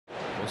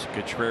Chirinos.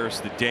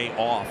 Contreras the day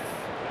off.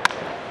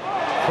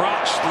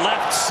 Crushed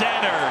left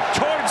center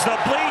towards the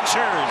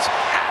bleachers.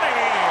 Out of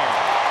here.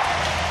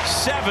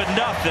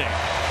 7-0.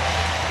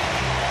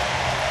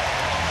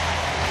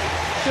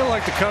 I feel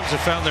like the Cubs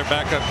have found their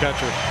backup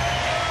catcher.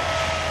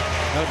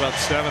 Got about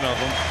 7 of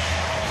them.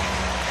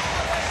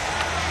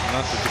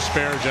 Not to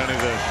disparage any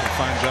of the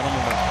fine gentlemen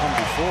that have come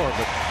before,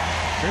 but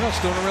Chirinos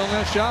doing a real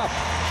nice job.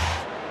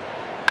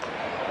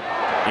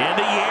 In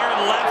the air,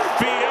 left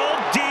field,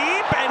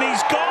 deep, and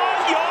he's gone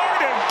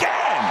yard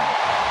again.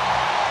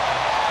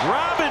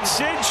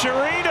 Robinson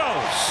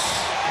Chirinos,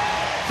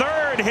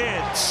 third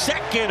hit,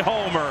 second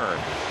homer.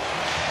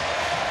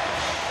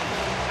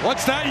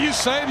 What's that you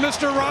say,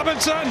 Mr.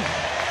 Robinson?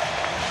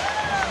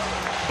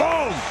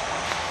 Boom!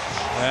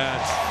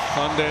 That's a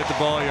fun day at the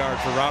ball yard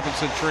for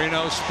Robinson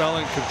Chirinos,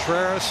 spelling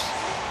Contreras.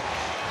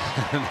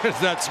 And there's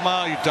that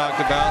smile you talked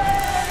about.